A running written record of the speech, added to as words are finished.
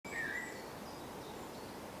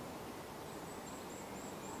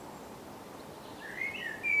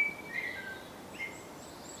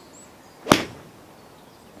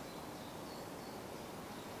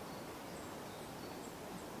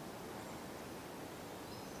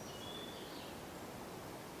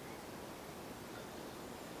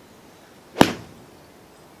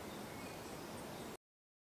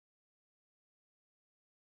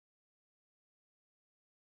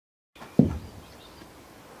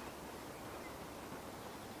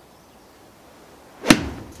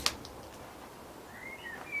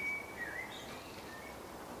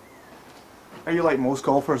Are you like most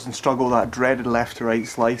golfers and struggle with that dreaded left to right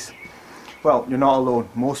slice? Well, you're not alone.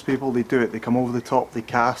 Most people, they do it. They come over the top, they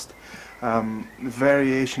cast.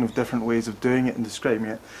 Variation of different ways of doing it and describing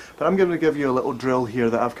it. But I'm going to give you a little drill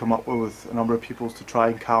here that I've come up with a number of pupils to try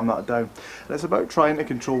and calm that down. And it's about trying to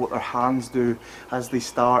control what their hands do as they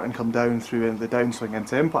start and come down through the downswing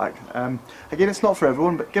into impact. Again, it's not for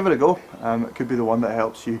everyone, but give it a go. It could be the one that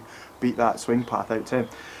helps you beat that swing path out to in.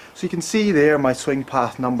 So you can see there my swing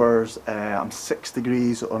path numbers, I'm 6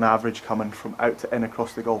 degrees on average coming from out to in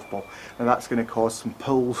across the golf ball. Now that's going to cause some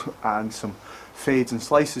pulls and some fades and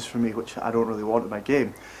slices for me, which I don't really want in my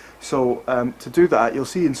game. So to do that, you'll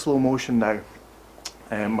see in slow motion now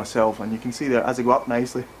myself, and you can see there as I go up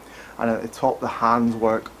nicely, and at the top the hands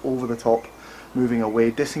work over the top, moving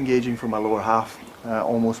away, disengaging from my lower half,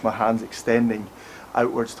 almost my hands extending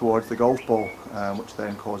outwards towards the golf ball, which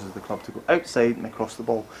then causes the club to go outside and across the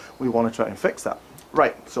ball. We want to try and fix that.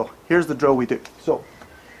 Right, so here's the drill we do. So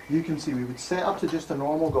you can see we would set up to just a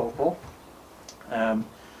normal golf ball, and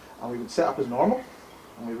we would set up as normal,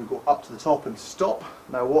 and we would go up to the top and stop.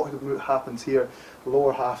 Now what happens here, the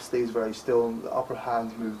lower half stays very still and the upper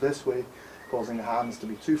hands move this way, causing the hands to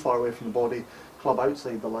be too far away from the body, club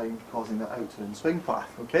outside the line, causing the out to in swing path.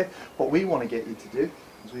 Okay, what we want to get you to do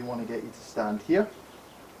is we want to get you to stand here,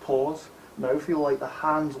 pause, now feel like the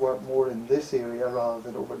hands work more in this area rather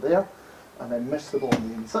than over there, and then miss the ball on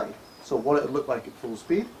the inside. So what it would look like at full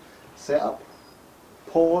speed, set up,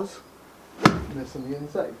 pause, miss on the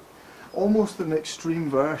inside. Almost an extreme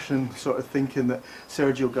version, sort of thinking that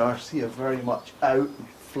Sergio Garcia very much out and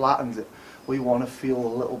flattens it. We want to feel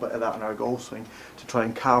a little bit of that in our golf swing to try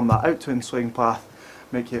and calm that out to in swing path,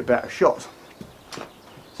 make it better shots.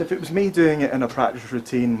 So if it was me doing it in a practice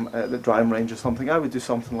routine at the driving range or something, I would do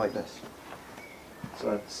something like this.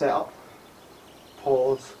 So I'd set up,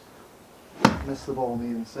 pause, miss the ball on the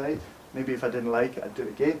inside. Maybe if I didn't like it, I'd do it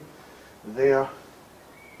again. There,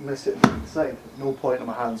 miss it on the inside. No point in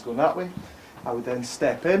my hands going that way. I would then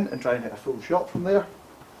step in and try and hit a full shot from there.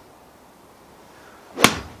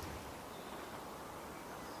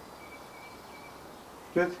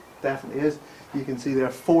 Good, definitely is. You can see they're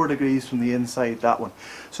 4 degrees from the inside, that one.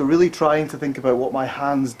 So really trying to think about what my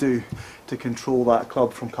hands do to control that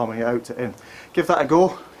club from coming out to in. Give that a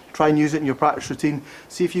go. Try and use it in your practice routine.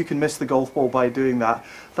 See if you can miss the golf ball by doing that.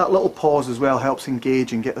 That little pause as well helps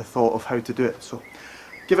engage and get the thought of how to do it. So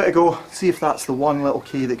give it a go. See if that's the one little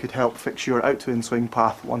key that could help fix your out to in swing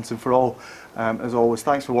path once and for all. As always,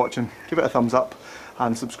 thanks for watching. Give it a thumbs up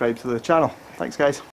and subscribe to the channel. Thanks guys.